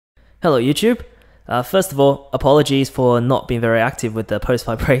Hello YouTube. First of all, apologies for not being very active with the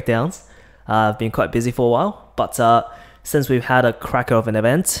post-fight breakdowns. I've been quite busy for a while, but since we've had a cracker of an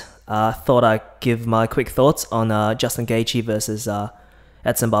event, I thought I'd give my quick thoughts on Justin Gaethje versus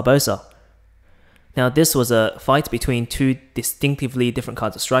Gaethje and Barboza. Now this was a fight between two distinctively different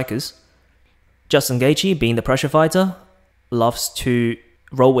kinds of strikers. Justin Gaethje, being the pressure fighter, loves to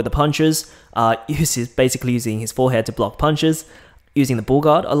roll with the punches, basically using his forehead to block punches, using the bull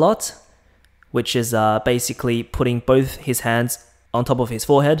guard a lot, which is basically putting both his hands on top of his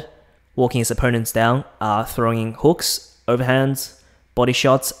forehead, walking his opponents down, throwing hooks, overhands, body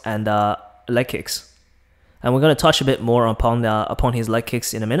shots, and leg kicks. And we're going to touch a bit more upon his leg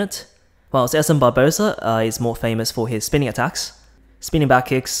kicks in a minute. While Gaethje and Barboza is more famous for his spinning attacks, spinning back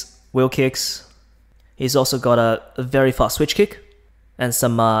kicks, wheel kicks. He's also got a very fast switch kick and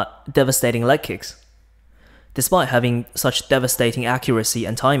some devastating leg kicks. Despite having such devastating accuracy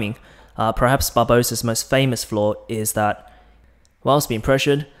and timing, perhaps Barboza's most famous flaw is that, whilst being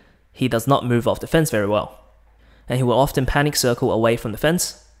pressured, he does not move off the fence very well, and he will often panic circle away from the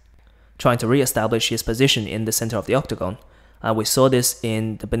fence, trying to re-establish his position in the center of the octagon. We saw this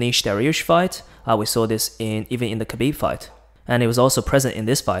in the Benish Dariush fight, we saw this even in the Khabib fight, and it was also present in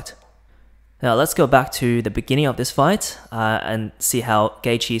this fight. Now let's go back to the beginning of this fight and see how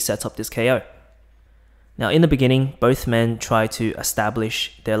Gaethje sets up this KO. Now in the beginning, both men tried to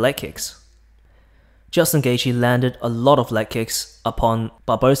establish their leg kicks. Justin Gaethje landed a lot of leg kicks upon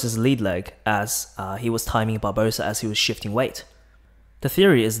Barboza's lead leg as he was timing Barboza as he was shifting weight. The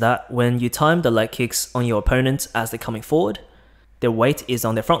theory is that when you time the leg kicks on your opponent as they're coming forward, their weight is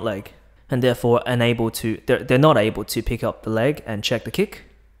on their front leg, and therefore they're not able to pick up the leg and check the kick,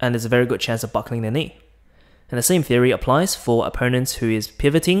 and there's a very good chance of buckling their knee. And the same theory applies for opponents who is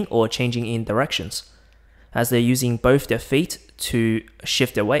pivoting or changing in directions, as they're using both their feet to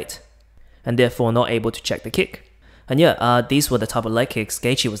shift their weight, and therefore not able to check the kick. And yeah, these were the type of leg kicks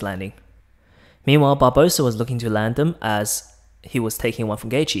Gaethje was landing. Meanwhile, Barboza was looking to land them as he was taking one from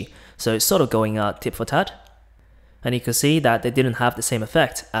Gaethje, so it's sort of going tit for tat. And you could see that they didn't have the same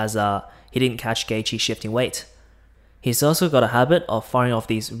effect as he didn't catch Gaethje shifting weight. He's also got a habit of firing off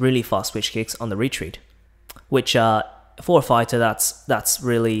these really fast switch kicks on the retreat, which for a fighter that's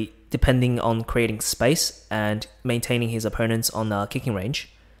really depending on creating space and maintaining his opponents on the kicking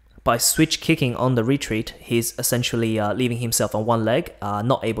range. By switch kicking on the retreat, he's essentially leaving himself on one leg,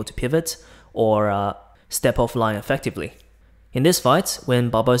 not able to pivot or step off line effectively. In this fight, when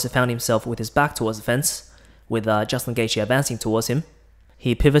Barboza found himself with his back towards the fence, with Justin Gaethje advancing towards him,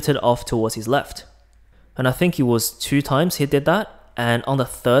 he pivoted off towards his left. And I think it was 2 times he did that, and on the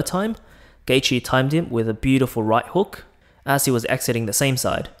 3rd time, Gaethje timed him with a beautiful right hook as he was exiting the same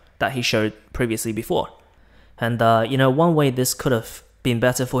side that he showed previously before. And one way this could have been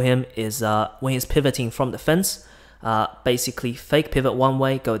better for him is when he's pivoting from the fence, basically fake pivot one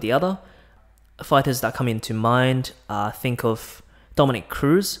way, go the other. Fighters that come into mind, think of Dominic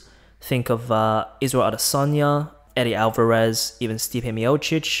Cruz, think of Israel Adesanya, Eddie Alvarez, even Stipe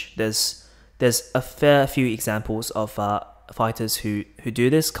Miocic. There's a fair few examples of fighters who do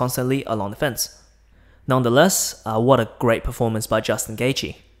this constantly along the fence. Nonetheless, what a great performance by Justin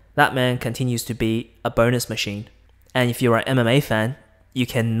Gaethje. That man continues to be a bonus machine, and if you're an MMA fan, you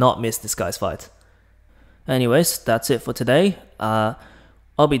cannot miss this guy's fight. Anyways, that's it for today.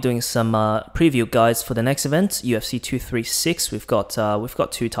 I'll be doing some preview guides for the next event, UFC 236. We've got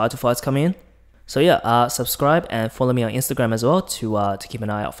 2 title fights coming in. So yeah, subscribe and follow me on Instagram as well to keep an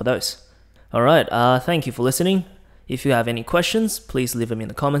eye out for those. Alright, thank you for listening. If you have any questions, please leave them in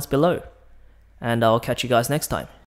the comments below. And I'll catch you guys next time.